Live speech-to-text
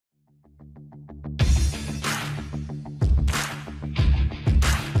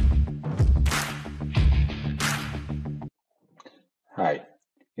Hi.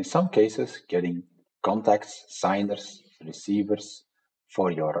 In some cases, getting contacts, signers, receivers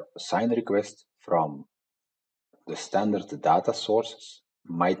for your sign request from the standard data sources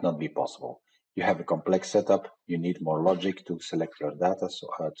might not be possible. You have a complex setup. You need more logic to select your data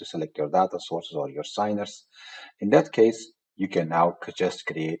sources or your signers. In that case, you can now just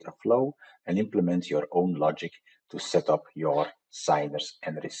create a flow and implement your own logic to set up your signers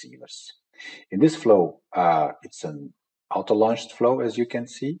and receivers. In this flow, it's an auto-launched flow, as you can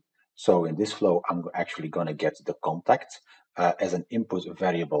see. So in this flow, I'm actually going to get the contact. As an input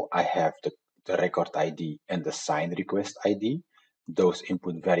variable, I have the record ID and the sign request ID. Those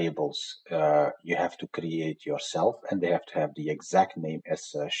input variables you have to create yourself, and they have to have the exact name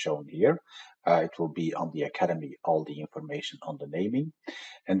as shown here. It will be on the Academy, all the information on the naming.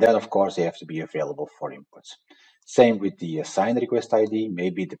 And then, of course, they have to be available for inputs. Same with the sign request ID.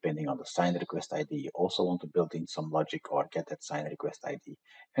 Maybe depending on the sign request ID, you also want to build in some logic or get that sign request ID.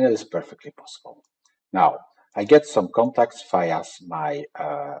 And that is perfectly possible. Now, I get some contacts via my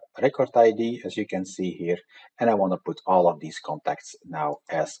record ID, as you can see here, and I want to put all of these contacts now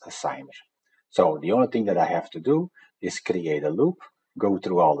as a signer. So the only thing that I have to do is create a loop, go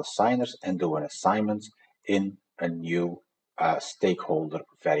through all the signers, and do an assignment in a new stakeholder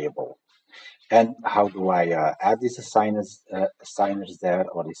variable. And how do I add these signers there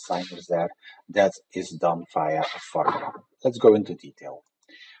or these signers there? That is done via a formula. Let's go into detail.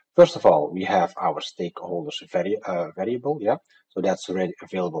 First of all, we have our stakeholders variable, yeah. So that's already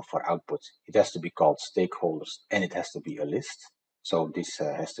available for output. It has to be called stakeholders and it has to be a list. So this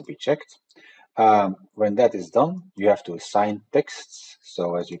has to be checked. When that is done, you have to assign texts.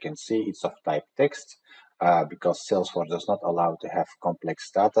 So as you can see, it's of type text because Salesforce does not allow to have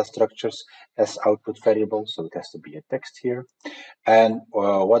complex data structures as output variables. So it has to be a text here. And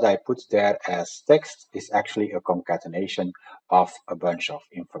what I put there as text is actually a concatenation of a bunch of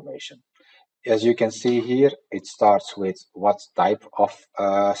information. As you can see here, it starts with what type of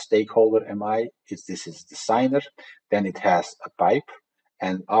stakeholder am I? This is the signer. Then it has a pipe.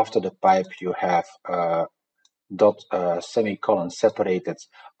 And after the pipe, you have semicolon separated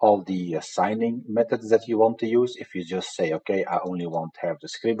all the signing methods that you want to use. If you just say, okay, I only want to have the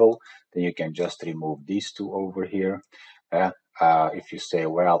scribble, then you can just remove these two over here. If you say,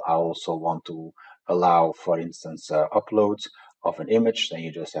 well, I also want to allow, for instance, uploads of an image, then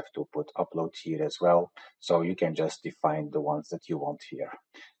you just have to put upload here as well. So you can just define the ones that you want here.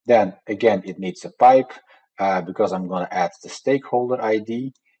 Then again, it needs a pipe because I'm going to add the stakeholder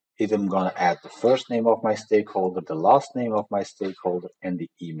ID. I'm going to add the first name of my stakeholder, the last name of my stakeholder, and the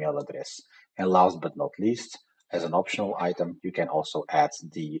email address. And last but not least, as an optional item, you can also add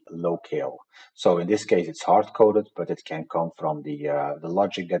the locale. So in this case, it's hard-coded, but it can come from the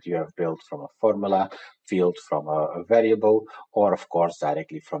logic that you have built from a formula field, from a variable, or of course,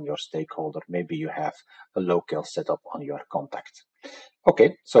 directly from your stakeholder. Maybe you have a locale set up on your contact.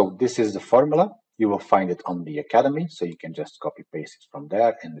 Okay, so this is the formula. You will find it on the Academy, so you can just copy paste it from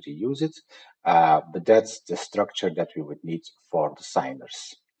there and reuse it. But that's the structure that we would need for the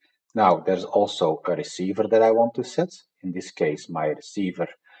signers. Now, there's also a receiver that I want to set. In this case, my receiver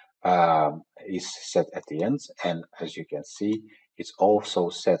is set at the end. And as you can see, it's also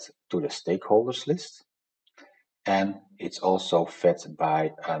set to the stakeholders list. And it's also fed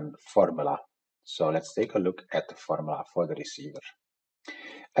by a formula. So let's take a look at the formula for the receiver.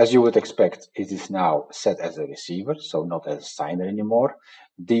 As you would expect, it is now set as a receiver, so not as a signer anymore.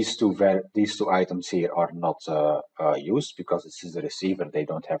 These two items here are not used because this is a receiver. They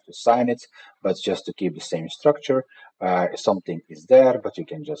don't have to sign it, but just to keep the same structure, something is there, but you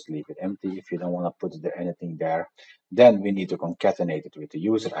can just leave it empty if you don't want to put anything there. Then we need to concatenate it with the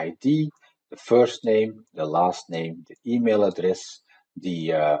user ID, the first name, the last name, the email address,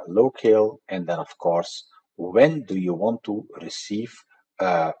 the locale, and then of course, when do you want to receive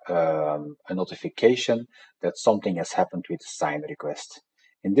a notification that something has happened with the sign request.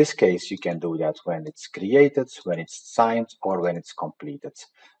 In this case, you can do that when it's created, when it's signed, or when it's completed.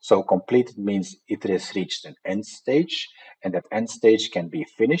 So completed means it has reached an end stage, and that end stage can be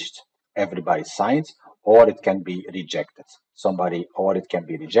finished, everybody signed, or it can be rejected. Or it can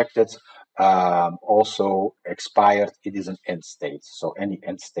be rejected, also expired, it is an end state. So any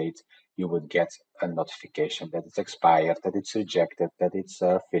end state, you would get a notification that it's expired, that it's rejected, that it's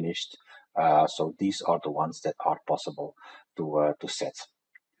finished. So these are the ones that are possible to set.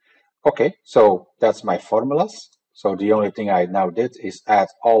 Okay, so that's my formulas. So the only thing I now did is add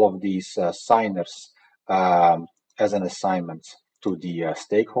all of these signers as an assignment to the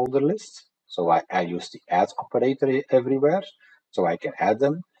stakeholder list. So I use the add operator everywhere, so I can add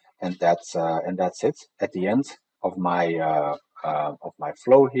them, and that's it. At the end of my of my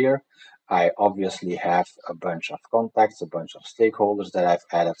flow here. I obviously have a bunch of contacts, a bunch of stakeholders that I've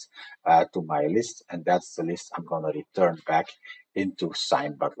added to my list, and that's the list I'm going to return back into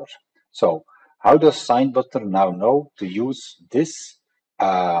Sign Butler. So how does Sign Butler now know to use this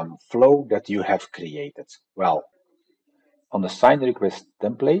flow that you have created? Well, on the sign request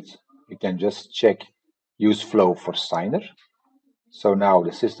template, you can just check use flow for signer. So now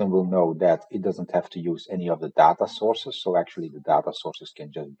the system will know that it doesn't have to use any of the data sources. So actually the data sources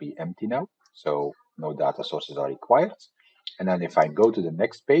can just be empty now. So no data sources are required. And then if I go to the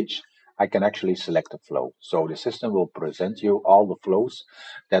next page, I can actually select a flow. So the system will present you all the flows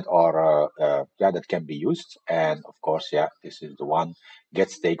that are that can be used. And of course, this is the one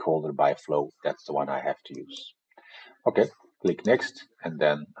get stakeholder by flow. That's the one I have to use. Okay, click next, and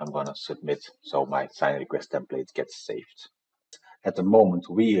then I'm gonna submit. So my sign request template gets saved. At the moment,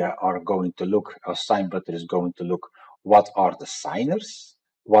 we are going to look, our sign button is going to look, what are the signers?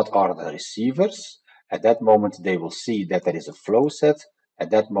 What are the receivers? At that moment, they will see that there is a flow set.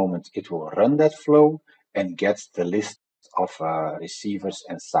 At that moment, it will run that flow and get the list of receivers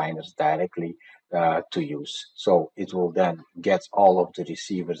and signers directly to use. So it will then get all of the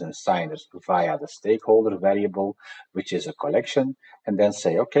receivers and signers via the stakeholder variable, which is a collection, and then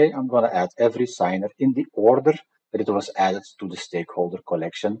say, okay, I'm going to add every signer in the order that it was added to the stakeholder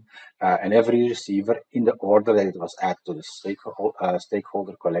collection, and every receiver in the order that it was added to the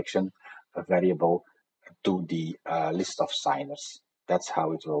stakeholder collection variable to the list of signers. That's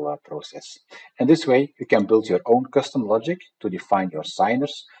how it will process. And this way, you can build your own custom logic to define your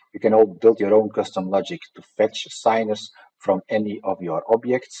signers. You can all build your own custom logic to fetch signers from any of your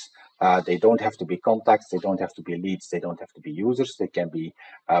objects. They don't have to be contacts, they don't have to be leads, they don't have to be users. They can be,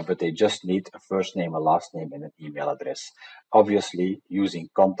 but they just need a first name, a last name, and an email address. Obviously, using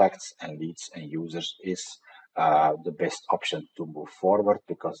contacts and leads and users is the best option to move forward,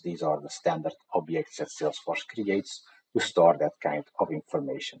 because these are the standard objects that Salesforce creates to store that kind of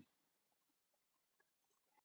information.